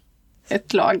med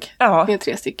ett lag med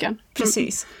 3 stycken.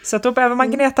 Precis, så då behöver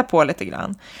man gneta på lite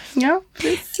grann. Ja,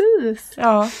 precis.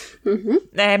 Ja.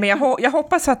 Nej, men jag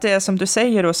hoppas att det är som du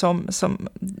säger och som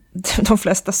de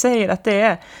flesta säger, att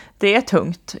det är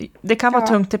tungt. Det kan vara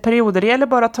tungt i perioder. Det gäller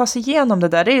bara att ta sig igenom det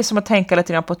där. Det är som att tänka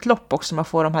lite grann på ett lopp också. Man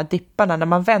får de här dipparna när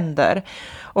man vänder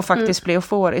och faktiskt blir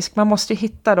euforisk. Man måste ju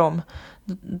hitta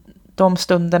de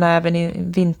stunderna även i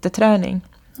vinterträning.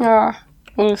 Ja.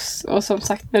 Och som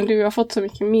sagt, när du har fått så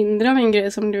mycket mindre av en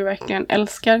grej som du verkligen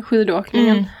älskar,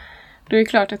 skidåkningen, då är det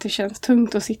klart att det känns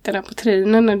tungt att sitta där på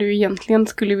trinen när du egentligen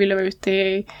skulle vilja vara ute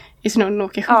i snön och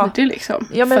åka skidor liksom.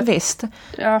 Ja, men visst.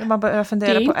 Man börjar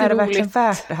fundera på, är det verkligen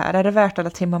värt det här? Är det värt alla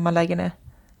timmar man lägger ner?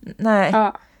 Nej.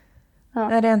 Ja.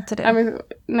 Nej, det är inte det.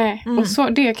 Nej, och så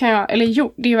det kan jag, eller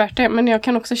jo, det är värt det, men jag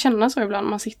kan också känna så ibland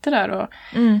man sitter där och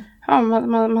ja,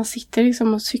 man sitter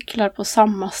liksom och cyklar på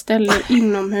samma ställe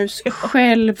inomhus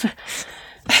själv.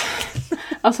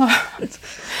 Alltså,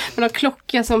 man har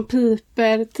klocka som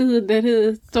piper, tider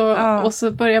hit och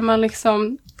så börjar man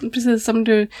liksom, precis som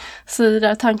du säger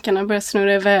där, tankarna börjar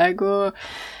snurra iväg och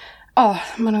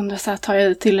man undrar så här, tar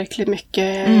jag i tillräckligt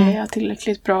mycket? Är jag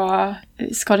tillräckligt bra?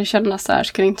 Ska det kännas så här?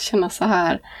 Ska det inte kännas så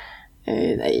här?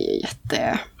 Det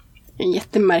är en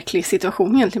jättemärklig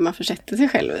situation egentligen man försätter sig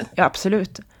själv i. Ja,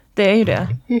 absolut. Det är ju det.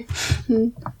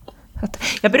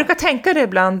 Jag brukar tänka det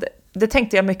ibland, det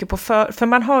tänkte jag mycket på för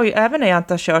man har ju, även när jag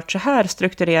inte har kört så här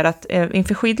strukturerat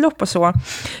inför skidlopp och så.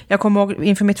 Jag kommer ihåg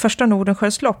inför mitt första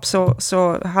Nordenskiöldslopp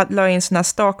så la jag in sån här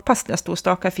stakpass där jag stod och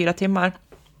stakade i 4 timmar.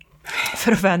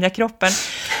 För att vänja kroppen.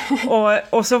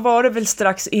 Och så var det väl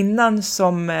strax innan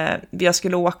som jag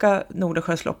skulle åka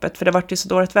Nordenskiöldsloppet. För det var ju så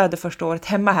dåligt väder första året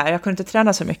hemma här. Jag kunde inte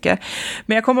träna så mycket.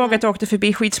 Men jag kommer ihåg att jag åkte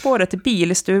förbi skidspåret i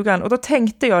bil i stugan. Och då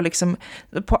tänkte jag liksom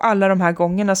på alla de här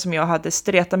gångerna som jag hade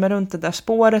stretat mig runt det där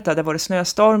spåret. Det hade varit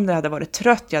snöstorm, det hade varit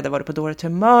trött, jag hade varit på dåligt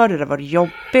humör, det hade varit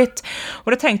jobbigt.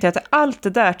 Och då tänkte jag att allt det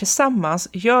där tillsammans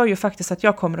gör ju faktiskt att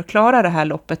jag kommer att klara det här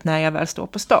loppet när jag väl står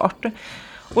på start.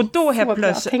 Och då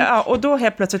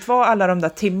helt plötsligt var alla de där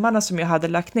timmarna som jag hade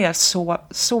lagt ner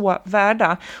så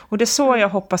värda. Och det är så jag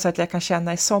hoppas att jag kan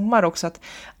känna i sommar också. Att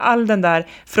all den där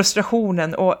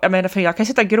frustrationen, och jag menar, för jag kan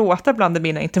sitta och gråta bland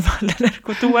mina intervaller när det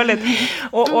går dåligt.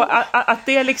 Och att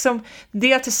det är liksom,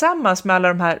 det tillsammans med alla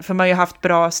de här, för man har ju haft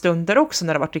bra stunder också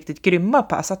när det har varit riktigt grymma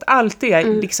pass. Att allt det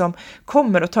liksom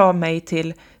kommer att ta mig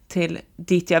till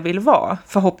dit jag vill vara,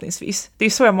 förhoppningsvis. Det är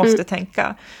så jag måste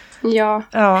tänka. Ja,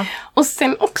 och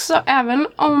sen också även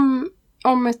om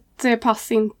om ett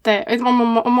pass inte,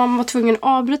 om man var tvungen att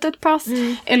avbryta ett pass,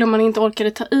 eller om man inte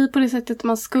orkade ta i på det sättet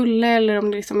man skulle, eller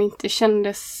om det liksom inte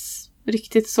kändes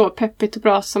riktigt så peppigt och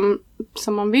bra som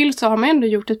man vill, så har man ändå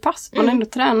gjort ett pass. Man har ändå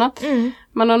tränat.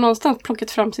 Man har någonstans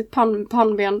plockat fram sitt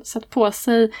pannben, satt på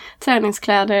sig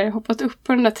träningskläder, hoppat upp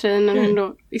på den där trainen och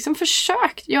ändå liksom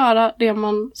försökt göra det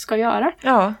man ska göra.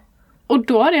 Ja. Och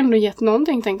då har det ändå gett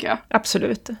någonting, tänker jag.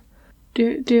 Absolut.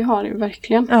 Det har det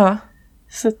verkligen. Ja.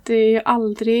 Så att det är ju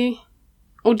aldrig...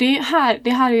 Och det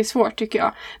här är svårt, tycker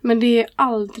jag. Men det är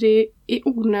aldrig i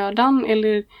onödan,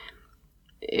 eller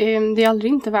det är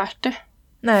aldrig inte värt det.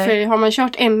 Nej. För har man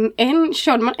kört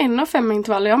körde man 1 av 5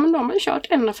 intervaller, ja men då har man kört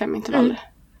 1 av 5 intervaller.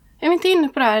 Jag är inte inne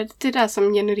på det där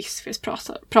som Jenny Rissfors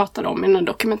pratade om i den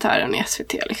dokumentären i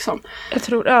SVT liksom. Jag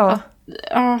tror, ja.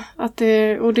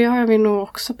 Och det har vi nog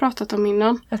också pratat om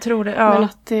innan. Jag tror det, ja. Men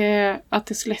att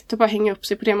det är så lätt att bara hänga upp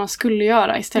sig på det man skulle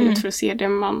göra istället för att se det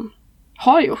man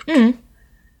har gjort.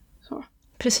 Så.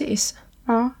 Precis.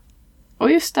 Ja.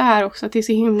 Och just det här också, att det är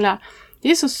så himla...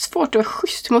 Det är så svårt att vara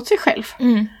schysst mot sig själv.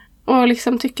 Och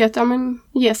liksom tycka att,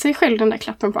 ge sig själv den där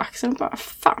klappen på axeln. Bara,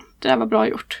 fan, det där var bra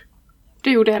gjort.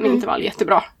 Du gjorde en intervall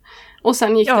jättebra. Och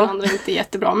sen gick den andra inte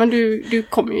jättebra. Men du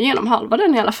kom ju igenom halva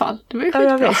den i alla fall. Det var ju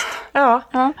skitbra.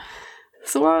 Ja.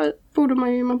 Så borde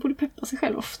man borde peppa sig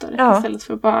själv oftare. Istället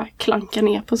för att bara klanka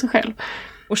ner på sig själv.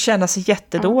 Och känna sig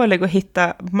jättedålig och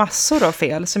hitta massor av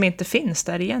fel som inte finns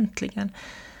där egentligen.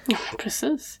 Ja,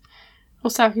 precis.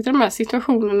 Och särskilt i de här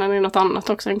situationerna när det är något annat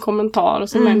också, en kommentar och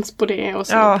så mens på det och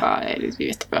så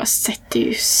bara sätter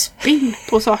ju spinn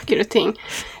på saker och ting.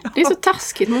 Det är så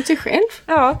taskigt mot sig själv.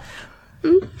 Ja.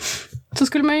 Så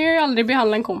skulle man ju aldrig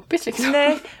behandla en kompis liksom.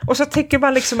 Nej, och så tycker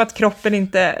man liksom att kroppen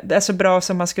inte är så bra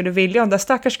som man skulle vilja. Och den där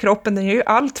stackars kroppen, den gör ju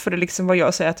allt för det liksom vad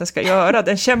jag säger att den ska göra.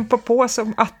 Den kämpar på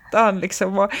som attan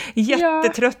liksom och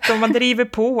jättetrött och man driver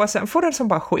på och sen får den som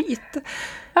bara skit.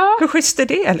 Ja. Hur schysst är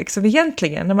det liksom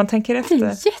egentligen när man tänker efter? Det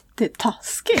är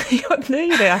jättetaskigt. Ja, det är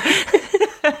ju det.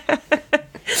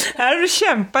 Här har du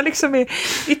kämpat liksom i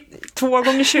 2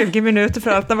 gånger 20 minuter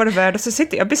för allt när var det värd och så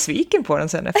sitter jag besviken på den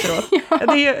sen efteråt.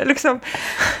 Det är liksom,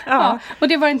 och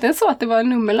det var inte så att det var en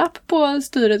nummerlapp på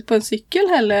styret på en cykel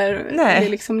heller.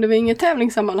 Nej. Det var inget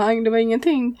tävlingssammanhang, det var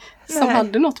ingenting som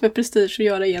hade något med prestige att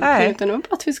göra egentligen. Nej. Utan det var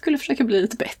bara att vi skulle försöka bli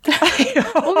lite bättre.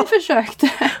 Och vi försökte.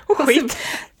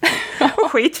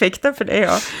 Och skit fick den för det,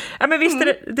 ja. Men visst,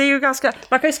 det är ju ganska...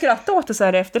 Man kan ju skratta åt det så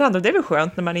här i efterhand och det är väl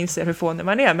skönt när man inser hur fånig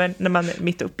man är. Men när man är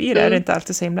mitt uppe i det är det inte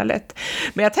alltid så himla lätt.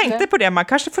 Men jag tänkte på det, man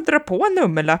kanske får dra på en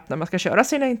nummerlapp när man ska köra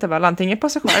sina intervall. Antingen på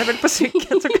sig själv eller på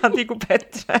cykeln så kan det gå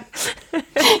bättre.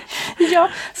 Ja,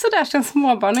 så där känns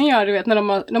småbarnen gör, du vet,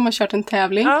 när de har kört en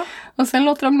tävling. Ja. Och sen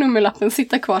låter de nummerlappen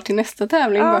sitta kvar till nästa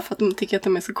tävling bara för att de tycker att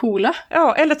de är så coola.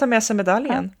 Ja, eller ta med sig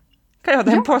medaljen. Ja. Kan jag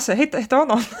ha den på sig? Hitta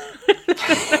någon.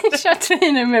 Kör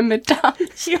trainer med medalj.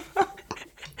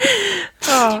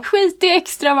 Ja. Skit i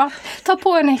extra vatt. Ta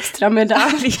på en extra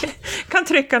medalj. Kan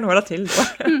trycka några till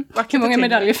då. Hur många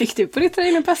medaljer fick du på ditt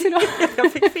trainerpass idag?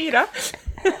 Jag fick 4.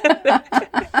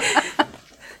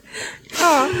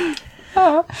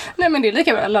 Ja. Nej, men det är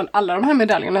lika bra. Alla de här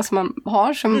medaljerna som man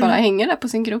har som bara hänger där på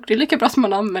sin krok. Det är lika bra som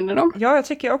man använder dem. Ja, jag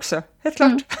tycker jag också. Helt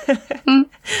klart.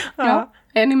 Ja.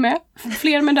 Är ni med?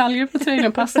 Fler medaljer på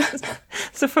trainerpassen.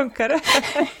 Så funkar det.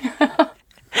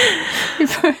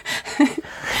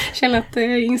 Känner att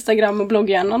Instagram och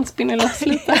blogghjärnan spinner loss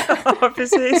lite. Ja,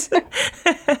 precis.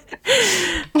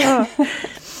 Ja.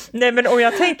 Nej, men och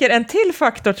jag tänker en till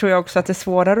faktor tror jag också att det är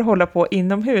svårare att hålla på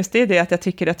inomhus. Det är det att jag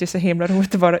tycker att det är så himla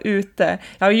roligt att vara ute.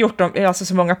 Jag har gjort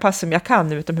så många pass som jag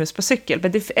kan utomhus på cykel.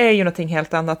 Men det är ju någonting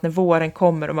helt annat när våren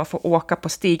kommer och man får åka på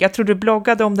stig. Jag tror du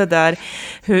bloggade om det där,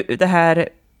 hur det här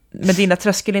med dina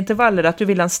tröskelintervaller, att du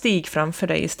vill ha en stig framför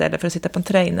dig istället för att sitta på en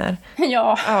trainer.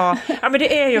 Ja, men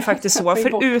det är ju faktiskt så.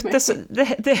 För ute så,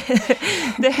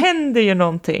 det händer ju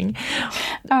någonting.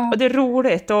 Ja. Och det är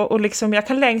roligt. Och liksom, jag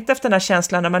kan längta efter den här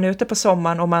känslan när man är ute på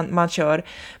sommaren och man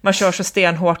kör så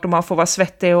stenhårt och man får vara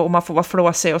svettig och man får vara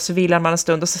flåsig och så vilar man en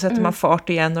stund och så sätter man fart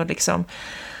igen och liksom...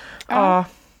 Ja.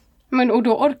 Men och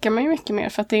då orkar man ju mycket mer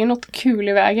för att det är något kul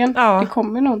i vägen. Ja. Det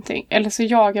kommer någonting. Eller så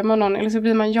jagar man någon. Eller så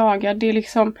blir man jagad. Det är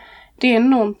liksom... Det är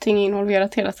någonting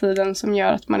involverat hela tiden som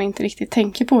gör att man inte riktigt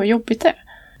tänker på hur jobbigt det är.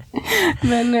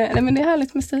 Men det är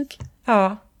härligt musik.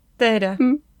 Ja, det är det.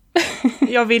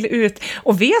 Jag vill ut.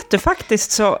 Och vet du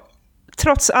faktiskt så...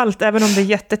 Trots allt, även om det är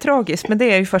jättetragiskt, men det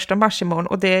är ju 1 mars imorgon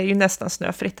och det är ju nästan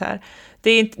snöfritt här.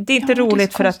 Det är inte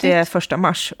roligt för att det är 1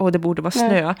 mars och det borde vara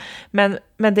snö.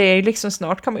 Men det är ju liksom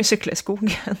snart kan man ju cykla i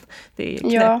skogen. Det är ju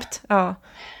knäppt. Ja.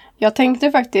 Jag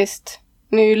tänkte faktiskt,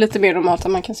 nu är det lite mer normalt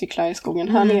att man kan cykla i skogen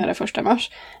här nere 1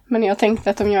 mars. Men jag tänkte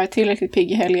att om jag är tillräckligt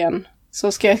pigg i helgen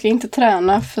så ska jag inte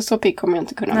träna, för så pigg kommer jag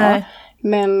inte kunna vara.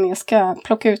 Men jag ska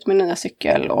plocka ut min nya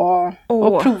cykel och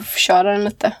provköra den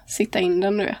lite. Sitta in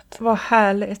den, du vet. Vad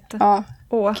härligt. Ja,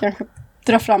 kanske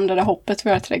dra fram det där hoppet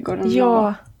vid trädgården. Ja.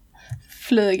 Och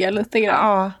flyga lite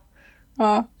grann.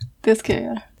 Ja, det ska jag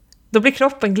göra. Då blir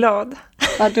kroppen glad.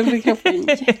 Ja, då blir kroppen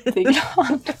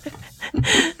jätteglad.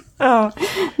 Ja.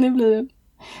 Det blir...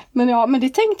 Men det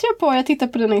tänkte jag på. Jag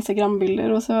tittade på dina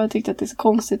Instagram-bilder och så har jag tyckt att det är så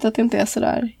konstigt att det inte är så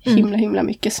där himla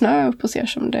mycket snö upp hos er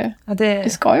som det... Ja,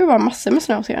 det ska ju vara massor med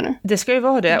snö hos er nu. Det ska ju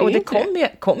vara det. Och det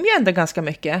kom ju ändå ganska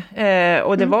mycket.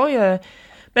 Och det var ju...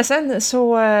 Men sen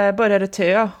så började det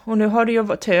töa. Och nu har det ju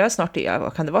töa snart i,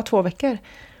 vad kan det vara, 2 veckor?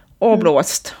 Och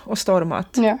blåst och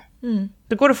stormat. Ja.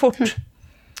 Det går det fort.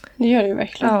 Det gör det ju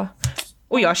verkligen. Ja.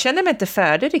 Och jag känner mig inte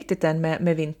färdig riktigt än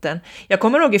med vintern. Jag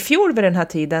kommer ihåg i fjol vid den här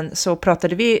tiden så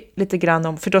pratade vi lite grann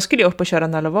om, för då skulle jag upp och köra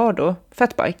Nalovado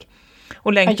fatbike.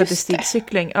 Och längta till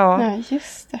stigcykling. Ja,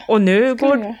 just det. Och nu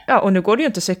går det ju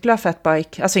inte att cykla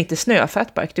fatbike, alltså inte snö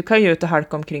fatbike. Du kan ju ut och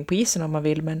halka omkring på isen om man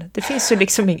vill, men det finns ju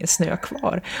liksom ingen snö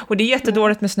kvar. Och det är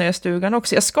jättedåligt med snö i stugan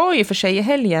också. Jag ska ju för sig i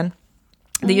helgen.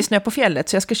 Det är ju snö på fjället,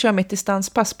 så jag ska köra mitt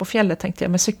distanspass på fjället, tänkte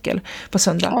jag, med cykel på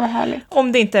söndag.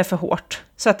 Om det inte är för hårt,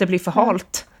 så att det blir för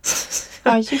halt.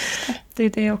 Ja, just det. Det är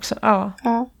det också, ja.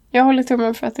 Jag håller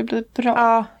tummen för att det blir bra.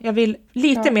 Ja, jag vill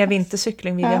lite mer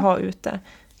vintercykling vill jag ha ute.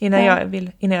 Innan jag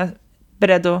är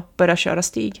beredd att börja köra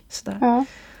stig. Sådär.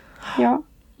 Ja.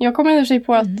 Jag kommer i och för sig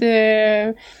på att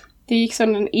det gick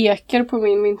som en eker på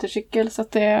min vintercykel, så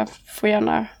att det får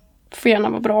gärna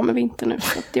vara bra med vinter nu,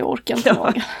 för att jag orkar inte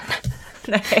laga.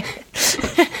 Nej.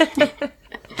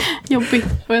 Jobbigt.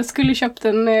 Och jag skulle köpt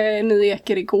en ny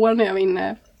eker igår när jag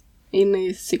var inne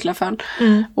i cyklaffären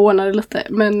och ordnade lite.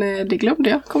 Men det glömde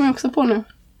jag. Kommer jag också på nu.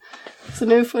 Så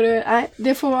nu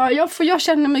får jag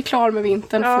känner mig klar med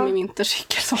vintern, för min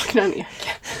vintercykel saknar en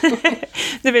eker.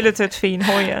 Du vill ta ut fin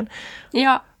hojen.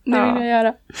 Ja, det vill jag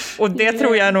göra. Och det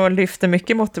tror jag nog lyfter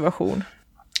mycket motivation.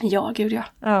 Ja, gud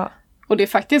ja. Och det är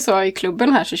faktiskt så, i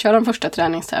klubben här så kör de första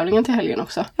träningstävlingen till helgen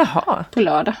också. Jaha. På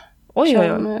lördag.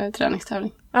 Oj.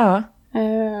 Träningstävling. Ja.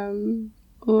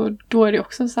 Och då är det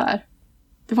också så här.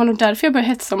 Det var nog därför jag började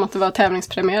hetsa om att det var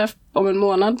tävlingspremiär om en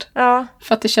månad. Ja.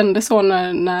 För att det kändes så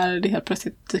när det helt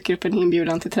plötsligt dyker upp en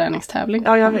inbjudan till träningstävling.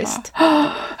 Ja, visst.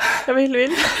 Jag vill. Nu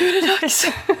är det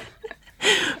dags.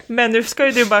 Men nu ska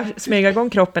ju du bara smyga igång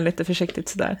kroppen lite försiktigt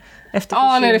sådär.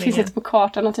 Nej, det finns inte på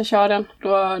kartan att jag kör den.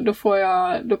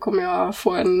 Då kommer jag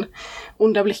få en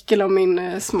onda blicken av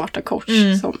min smarta coach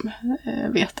som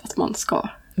vet att man ska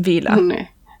vila.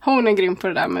 Hon är grym på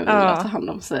det där med att ta hand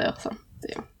om sig. Alltså.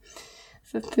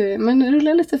 Men det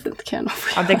rullar lite fint, kan jag nog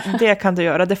få göra. Det kan du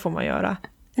göra, det får man göra.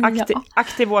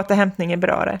 Aktiv återhämtning är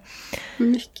bra det.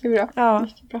 Mycket bra. Ja.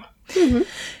 Mycket bra. Mm-hmm.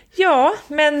 Ja,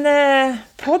 men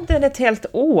podden ett helt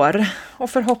år och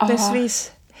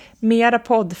förhoppningsvis mera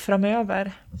podd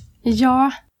framöver.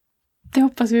 Ja, det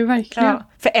hoppas vi verkligen. Ja,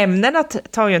 för ämnena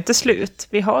tar ju inte slut.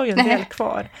 Vi har ju en del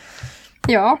kvar.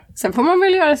 Ja, sen får man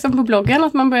väl göra som på bloggen,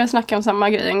 att man börjar snacka om samma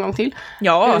grej en gång till.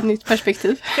 Ja. Ett nytt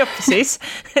perspektiv. Ja, precis.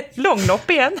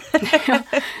 Långlopp igen. Ja.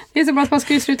 Det är som att man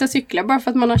skulle sluta cykla bara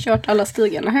för att man har kört alla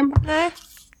stigarna hemma. Nej.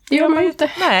 Det gör man ju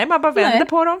inte. Nej, man bara vänder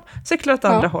på dem. Cyklar åt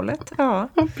andra hållet. Ja,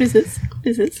 precis.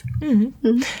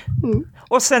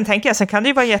 Och sen tänker jag, sen kan det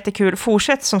ju vara jättekul.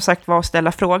 Fortsätt som sagt att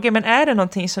ställa frågor. Men är det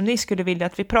någonting som ni skulle vilja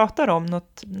att vi pratar om,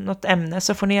 något ämne,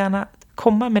 så får ni gärna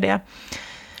komma med det.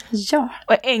 Ja.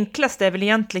 Och enklast är väl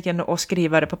egentligen att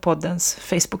skriva det på poddens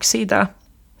Facebook-sida,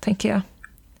 tänker jag.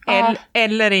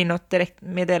 Eller i något direkt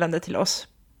meddelande till oss.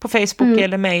 På Facebook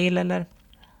eller mail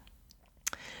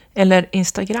eller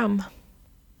Instagram.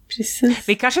 Precis.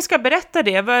 Vi kanske ska berätta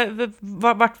det,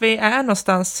 vart vi är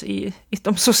någonstans i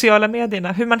de sociala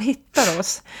medierna, hur man hittar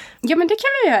oss. Ja, men det kan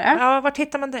vi göra. Ja, vart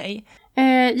hittar man dig?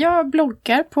 Jag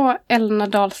bloggar på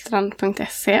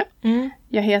elnadahlstrand.se.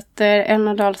 Jag heter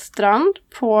Elna Dahlstrand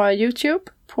på YouTube,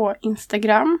 på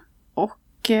Instagram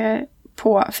och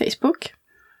på Facebook.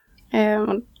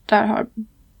 Och där har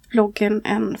bloggen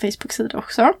en Facebook-sida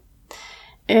också.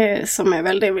 Som är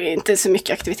väl, det är inte så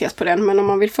mycket aktivitet på den, men om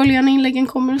man vill följa när inläggen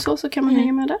kommer och så kan man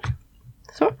hänga med där.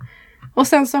 Så. Och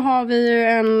sen så har vi ju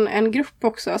en grupp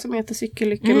också som heter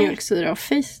Cykellycka, mjölksyra och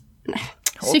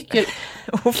cykel...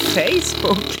 Och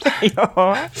Facebook,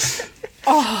 ja.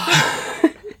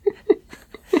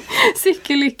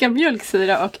 Cykellycka,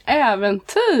 mjölksyra och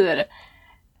äventyr.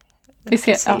 Vi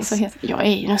ser, alltså, jag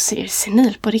är ju nog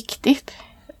senil på riktigt.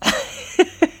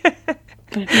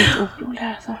 Jag blir lite orolig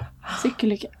här alltså.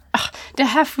 Cykellycka. Det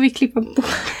här får vi klippa på.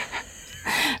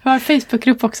 Vi har en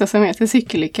Facebookgrupp också som heter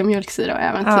Cykellycka, mjölksyra och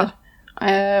äventyr.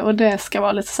 Och det ska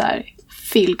vara lite så här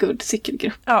feel good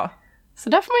cykelgrupp. Ja. Så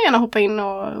där får man gärna hoppa in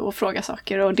och fråga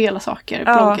saker och dela saker,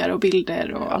 bloggar och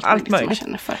bilder och allt möjligt som man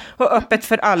känner för. Och öppet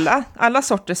för alla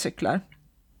sorters cyklar.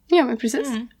 Ja, men precis.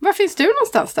 Var finns du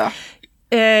någonstans då?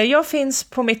 Jag finns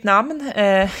på mitt namn,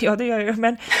 ja det gör jag,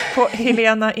 men på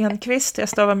Helena Enqvist, jag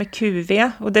stavar med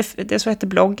QV och det så heter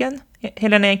bloggen,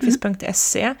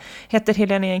 helenaenqvist.se, heter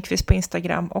Helena Enqvist på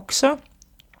Instagram också.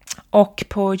 Och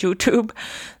på YouTube,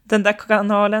 den där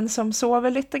kanalen som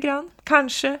sover lite grann.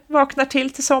 Kanske vaknar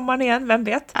till sommaren igen, vem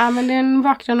vet? Ja, men den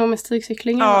vaknar nog med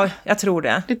strykcykling. Ja, jag tror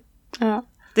det. Ja.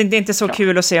 Det är inte så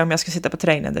kul att se om jag ska sitta på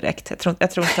trainen direkt. Jag tror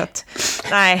inte att...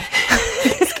 Nej.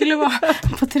 Det skulle vara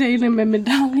på trainen med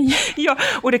medalj. Ja,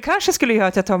 och det kanske skulle göra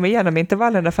att jag tar mig igenom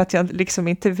intervallerna för att jag liksom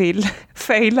inte vill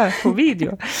faila på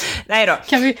video. Nej då.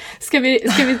 Ska vi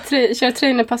köra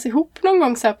trainerpass ihop någon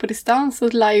gång så här på distans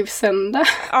och livesända?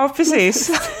 Ja,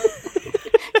 precis.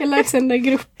 Kan livesända i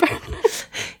gruppen.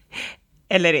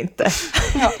 Eller inte.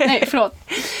 Ja, nej, förlåt.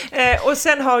 Och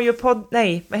sen har ju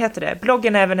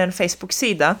bloggen även en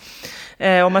Facebook-sida.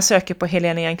 Om man söker på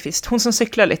Helena Enqvist, hon som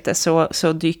cyklar lite,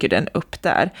 så dyker den upp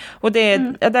där. Och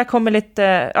där kommer lite,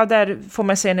 där får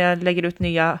man se när jag lägger ut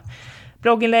nya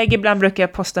blogginlägg. Ibland brukar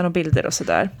jag posta några bilder och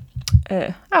sådär.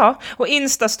 Och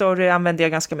Instastory använder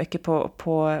jag ganska mycket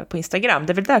på Instagram.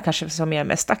 Det är väl där kanske som jag är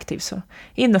mest aktiv, så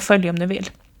in och följ om ni vill.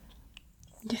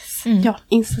 Yes. Ja,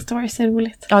 Instastories är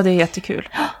roligt. Ja, det är jättekul.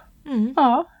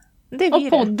 Ja. Det är och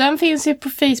podden finns ju på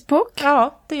Facebook.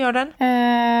 Ja, det gör den.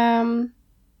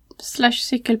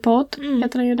 /cykelpodd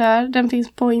heter den ju där. Den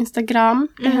finns på Instagram.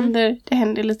 Det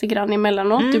händer lite grann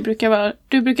emellanåt. Du brukar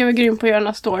vara grym på att göra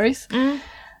några stories.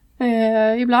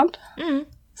 Ibland.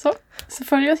 Så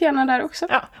följ oss gärna där också.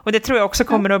 Ja, och det tror jag också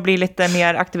kommer att bli lite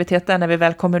mer aktivitet där när vi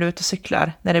väl kommer ut och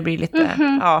cyklar. När det blir lite,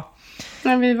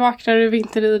 När vi vaknar ur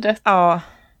vinterridet. Ja.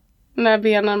 När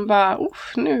benen bara,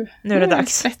 nu är det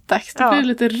dags. Svettdags. Det blir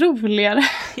lite roligare.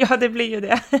 Ja, det blir ju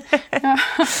det.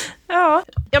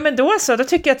 Ja, men då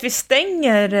tycker jag att vi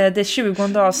stänger det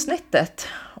 20:e avsnittet.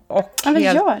 Och vi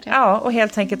gör det. Ja, och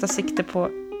helt enkelt tar sikte på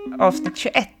avsnitt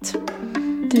 21.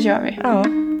 Det gör vi. Ja,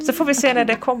 så får vi se när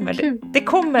det kommer. Det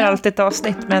kommer alltid ett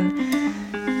avsnitt, men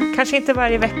kanske inte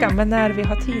varje vecka, men när vi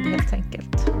har tid helt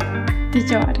enkelt. Det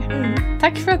gör det.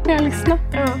 Tack för att ni har lyssnat.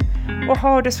 Ja. Och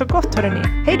ha det så gott, hörrni.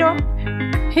 Hej då!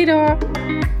 Hej då!